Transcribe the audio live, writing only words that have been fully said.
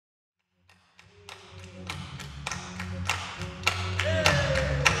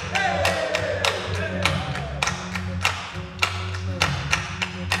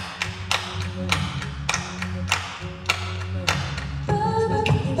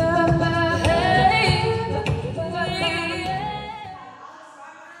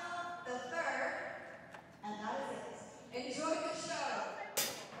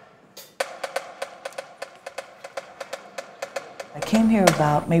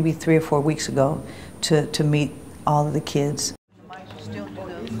about maybe 3 or 4 weeks ago to meet all of the kids.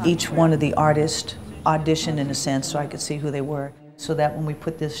 Each one of the artists auditioned in a sense so I could see who they were, so that when we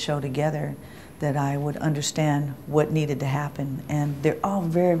put this show together that I would understand what needed to happen. And they're all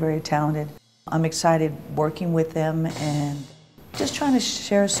very, very talented. I'm excited working with them and just trying to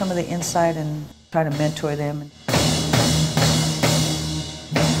share some of the insight and try to mentor them.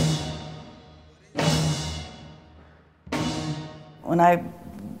 When I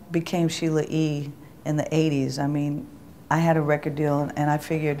became Sheila E. in the 80s, I mean, I had a record deal and I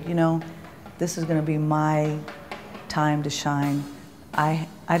figured, you know, this is going to be my time to shine. I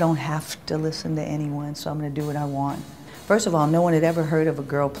don't have to listen to anyone, so I'm going to do what I want. First of all, no one had ever heard of a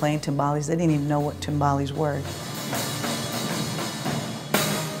girl playing timbales. They didn't even know what timbales were.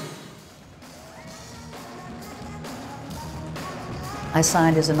 I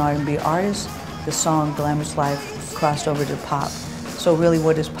signed as an R&B artist. The song Glamorous Life crossed over to pop. So really,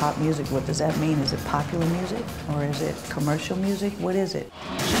 what is pop music? What does that mean? Is it popular music or is it commercial music? What is it?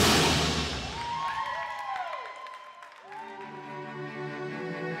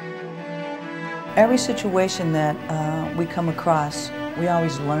 Every situation that we come across, we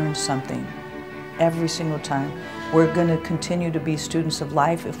always learn something. Every single time. We're going to continue to be students of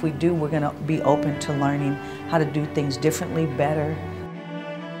life. If we do, we're going to be open to learning how to do things differently, better.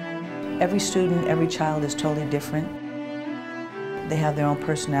 Every student, every child is totally different. They have their own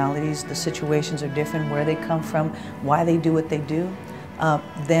personalities. The situations are different. Where they come from, why they do what they do,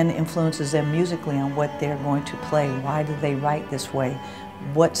 then influences them musically on what they're going to play. Why do they write this way?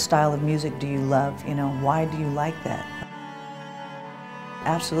 What style of music do you love? You know, why do you like that?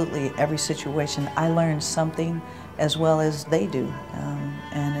 Absolutely, every situation, I learn something as well as they do.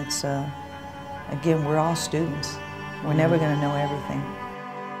 And it's, again, we're all students. We're never going to know everything.